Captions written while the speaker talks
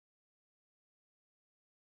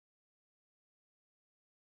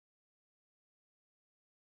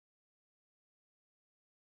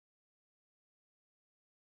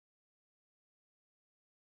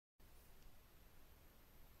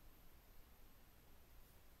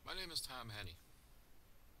name is Tom Henney.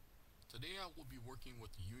 Today I will be working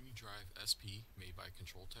with the UniDrive SP made by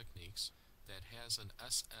Control Techniques that has an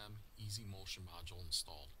SM Easy Motion module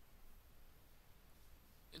installed.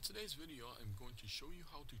 In today's video I'm going to show you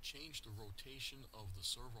how to change the rotation of the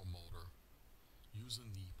servo motor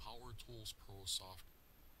using the PowerTools Pro software.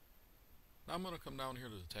 Now I'm going to come down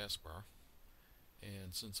here to the taskbar,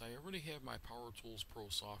 and since I already have my PowerTools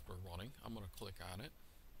Pro software running, I'm going to click on it.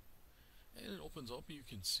 And it opens up, and you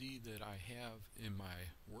can see that I have in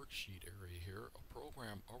my worksheet area here a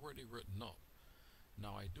program already written up.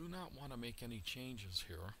 Now I do not want to make any changes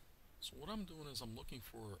here, so what I'm doing is I'm looking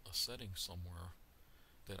for a setting somewhere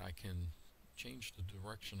that I can change the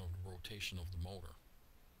direction of the rotation of the motor.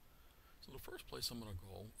 So the first place I'm going to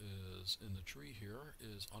go is in the tree here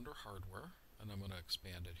is under hardware, and I'm going to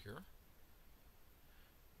expand it here.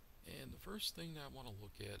 And the first thing that I want to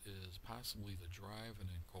look at is possibly the drive and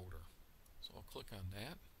encoder. So I'll click on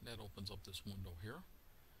that. That opens up this window here.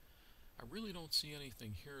 I really don't see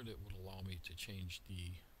anything here that would allow me to change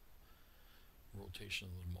the rotation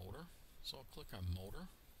of the motor. So I'll click on Motor,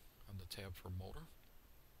 on the tab for Motor.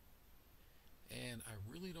 And I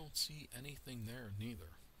really don't see anything there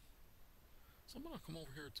neither. So I'm going to come over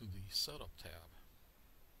here to the Setup tab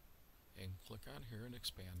and click on here and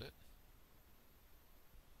expand it.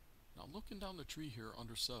 Now looking down the tree here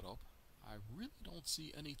under Setup, I really don't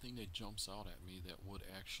see anything that jumps out at me that would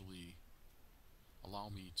actually allow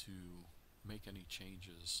me to make any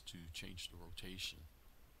changes to change the rotation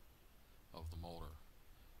of the motor.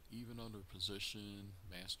 Even under Position,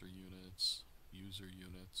 Master Units, User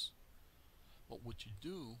Units. But what you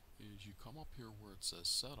do is you come up here where it says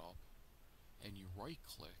Setup and you right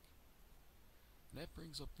click. And that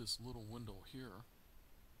brings up this little window here.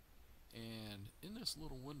 And in this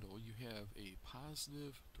little window you have a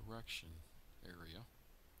positive direction area,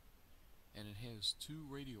 and it has two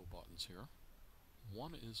radio buttons here.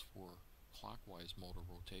 One is for clockwise motor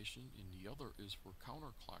rotation and the other is for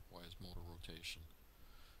counterclockwise motor rotation.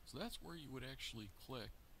 So that's where you would actually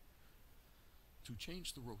click to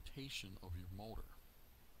change the rotation of your motor.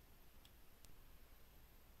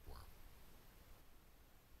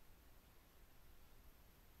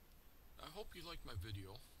 I hope you liked my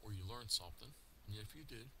video or you learned something, and if you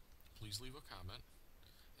did, please leave a comment,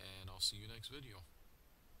 and I'll see you next video.